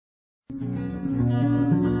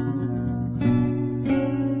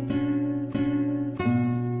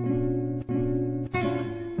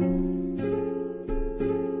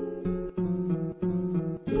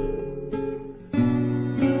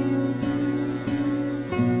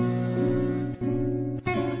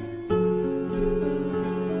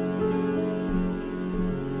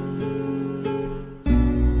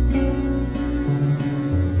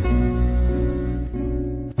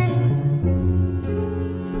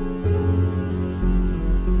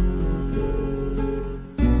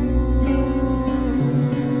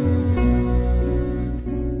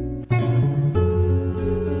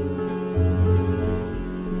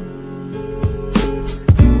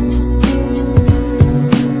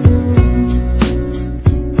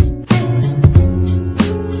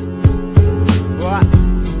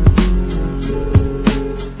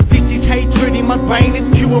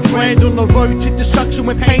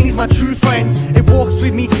true friends. It walks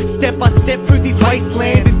with me step by step through these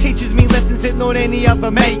wastelands and teaches me lessons that not any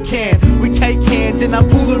other mate can. We take hands and I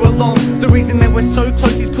pull her along. The reason that we're so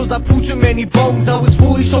close is cause I pulled too many bombs. I was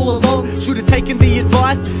foolish all along, should've taken the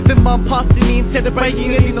advice that mum passed to me instead of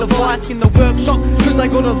breaking it in the vice in the workshop, cause I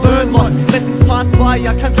gotta learn lots. Lessons pass by,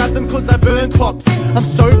 I can't grab them cause I burn crops. I'm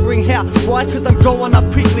sobering how? Why? Cause I'm growing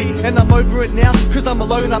up quickly, and I'm over it now cause I'm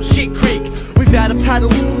alone up shit creek. Without a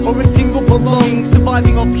paddle or a single belonging,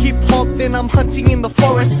 surviving off hip-hop, then I'm hunting in the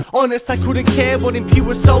forest. Honest, I couldn't care what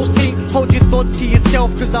impure souls think. Hold your thoughts to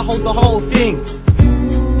yourself cause I hold the whole thing.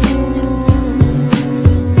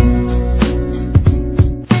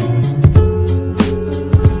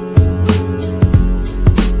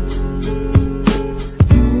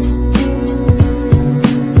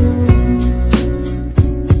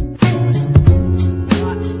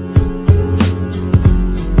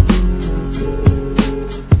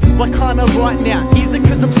 Why can't I write now? Is it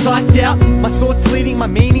cause I'm psyched out? My thoughts bleeding, my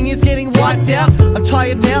meaning is getting wiped out. I'm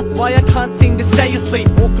tired now, why I can't seem to stay asleep.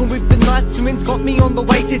 Walking with the night swim's got me on the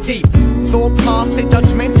way to deep. Thought paths, they're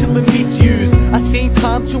judgmental and misused. I seem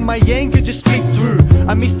calm till my anger just splits through.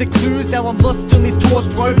 I miss the clues, now I'm lost on this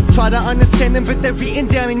torched road. Try to understand them but they're written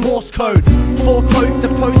down in Morse code. Four cloaks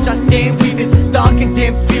approach, I stand with it. Dark and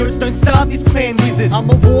damp spirits don't start this clan wizard. I'm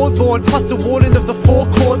a warlord plus a warden of the four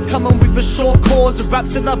courts. Coming with a short cause of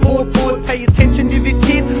raps that I bored. Pay attention to this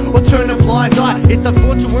kid or turn a blind eye. It's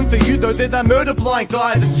unfortunate for you though that I murder blind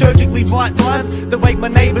guys and surgically write rhymes that wake my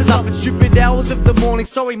neighbours up at stupid hours of the morning.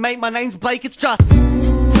 Sorry mate, my name's Blake, it's just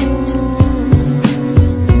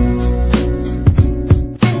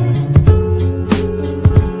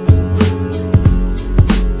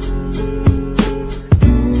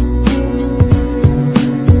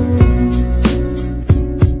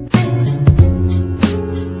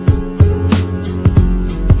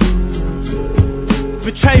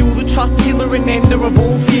betrayal, the trust killer and ender of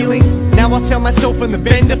all feelings. Now I found myself on the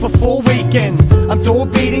bender for 4 weekends. I'm door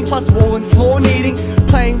beating plus wall and floor kneading,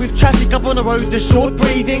 playing with traffic up on the road to short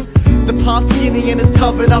breathing. The path's skinny and it's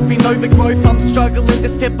covered up in overgrowth. I'm struggling to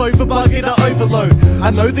step over bucket or overload. I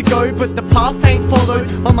know the go but the path ain't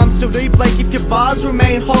followed. My mum still do Blake, if your bars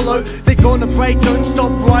remain hollow they're gonna break, don't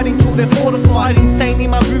stop writing till they're fortified. Insane in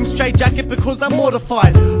my room, straight jacket because I'm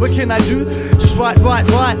mortified. What can I do? Just write.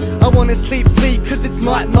 I wanna sleep cause it's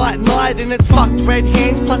night and it's fucked. Red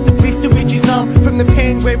hands plus a blister which is numb from the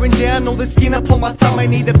pen wearing down all the skin up on my thumb. I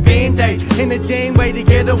need a band-aid and a damn way to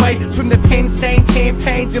get away from the pen stains, hand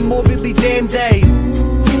pains and morbidly damn days.